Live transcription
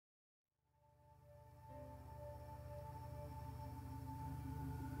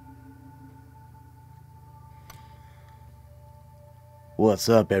What's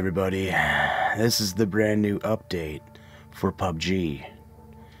up, everybody? This is the brand new update for PUBG,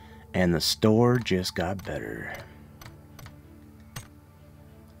 and the store just got better.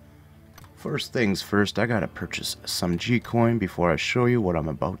 First things first, I gotta purchase some G-Coin before I show you what I'm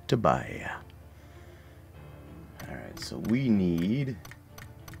about to buy. Alright, so we need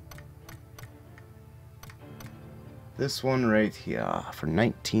this one right here for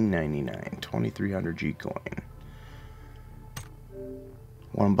 $19.99, 2300 G-Coin.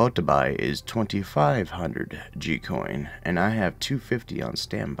 What I'm about to buy is 2500 G-Coin, and I have 250 on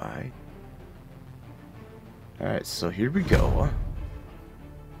standby. Alright, so here we go.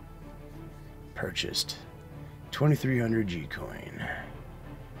 Purchased 2300 G-Coin.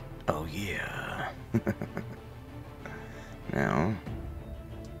 Oh yeah. Now,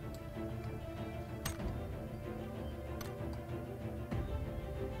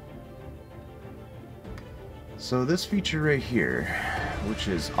 so this feature right here, which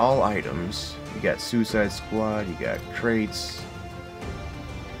is all items, you got Suicide Squad, you got crates,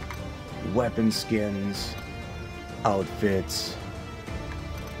 weapon skins, outfits.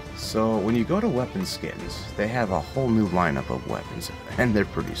 So when you go to weapon skins, they have a whole new lineup of weapons, and they're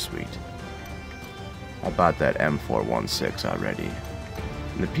pretty sweet. I bought that M416 already.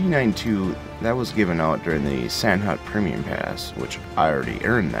 And the P92, that was given out during the Sandhut Premium Pass, which I already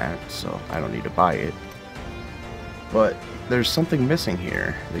earned that, so I don't need to buy it. But there's something missing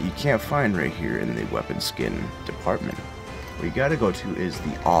here that you can't find right here in the weapon skin department. What you gotta go to is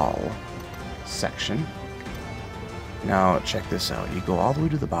the all section. Now check this out, you go all the way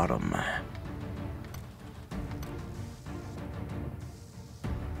to the bottom.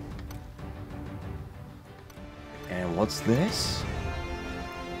 And what's this?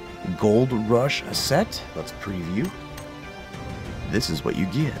 Gold Rush set? Let's preview. This is what you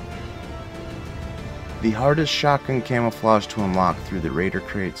get. The hardest shotgun camouflage to unlock through the Raider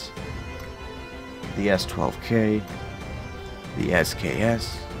crates, the S12K, the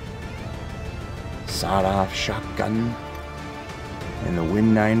SKS, sawed-off shotgun, and the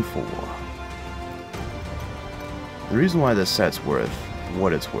Win 94. The reason why this set's worth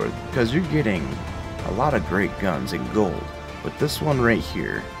what it's worth, because you're getting a lot of great guns in gold, but this one right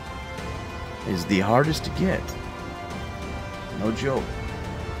here is the hardest to get. No joke.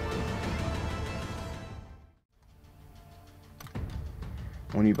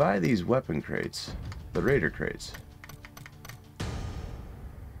 When you buy these weapon crates, the Raider crates,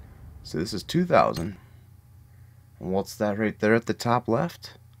 so this is 2,000, and what's that right there at the top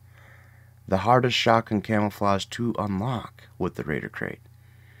left? The hardest shotgun camouflage to unlock with the Raider crate.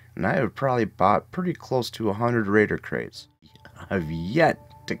 And I have probably bought pretty close to 100 Raider crates. I've yet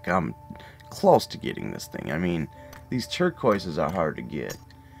to come close to getting this thing. I mean, these turquoises are hard to get.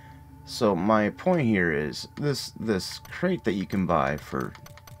 So my point here is this crate that you can buy for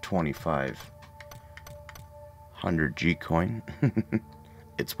 2,500 G-Coin,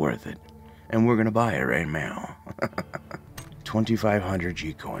 it's worth it. And we're gonna buy it right now. 2,500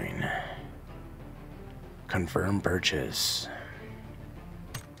 G-Coin. Confirm purchase.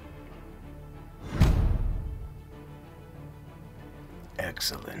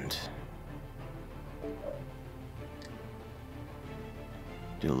 Excellent.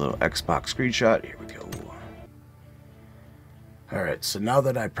 Do a little Xbox screenshot. Here we go. Alright, so now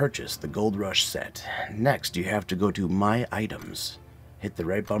that I purchased the Gold Rush set, next you have to go to My Items. Hit the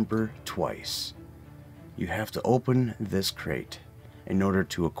right bumper twice. You have to open this crate in order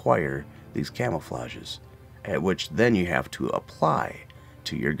to acquire these camouflages, at which then you have to apply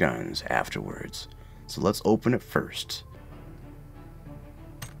to your guns afterwards. So let's open it first.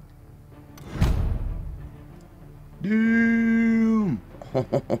 Damn!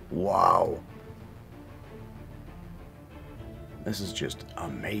 Wow. This is just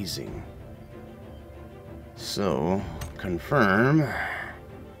amazing. So, confirm.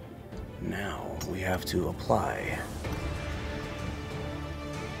 Now we have to apply.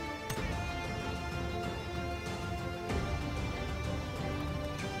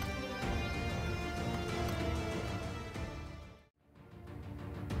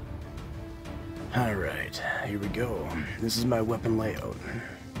 Alright, here we go. This is my weapon layout.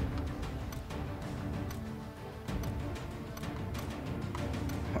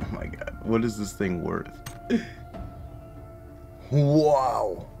 Oh my god, what is this thing worth?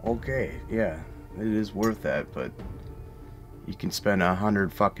 Wow! Okay, yeah, it is worth that, but you can spend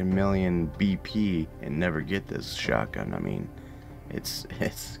 100 fucking million BP and never get this shotgun. I mean, it's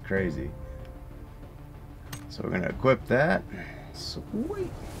crazy. So we're gonna equip that.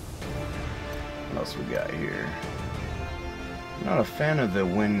 Sweet. What else we got here? I'm not a fan of the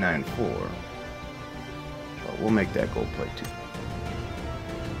Win 94, but we'll make that gold plate too.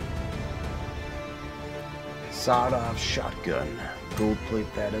 Sawed-off shotgun. Gold plate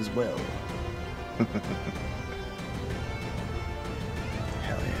that as well.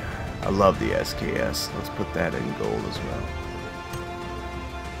 Hell yeah. I love the SKS. Let's put that in gold as well.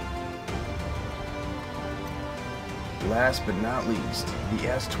 Last but not least, the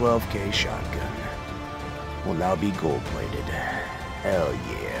S12K shotgun will now be gold plated. Hell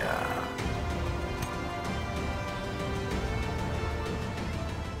yeah.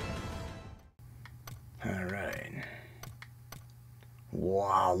 Alright.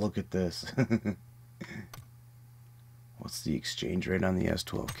 Wow, look at this. What's the exchange rate on the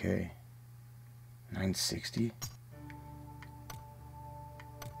S12K? 960?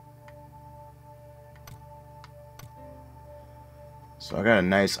 So I got a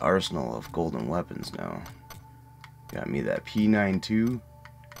nice arsenal of golden weapons now. Got me that P92,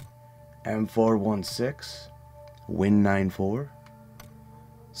 M416, Win94,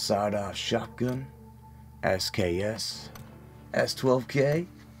 sawed-off shotgun, SKS, S12K,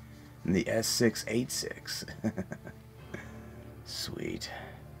 and the S686. Sweet.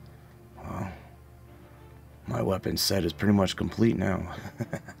 Well, my weapon set is pretty much complete now.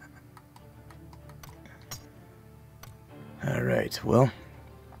 Alright, well,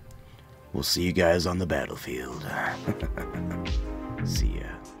 we'll see you guys on the battlefield. See ya.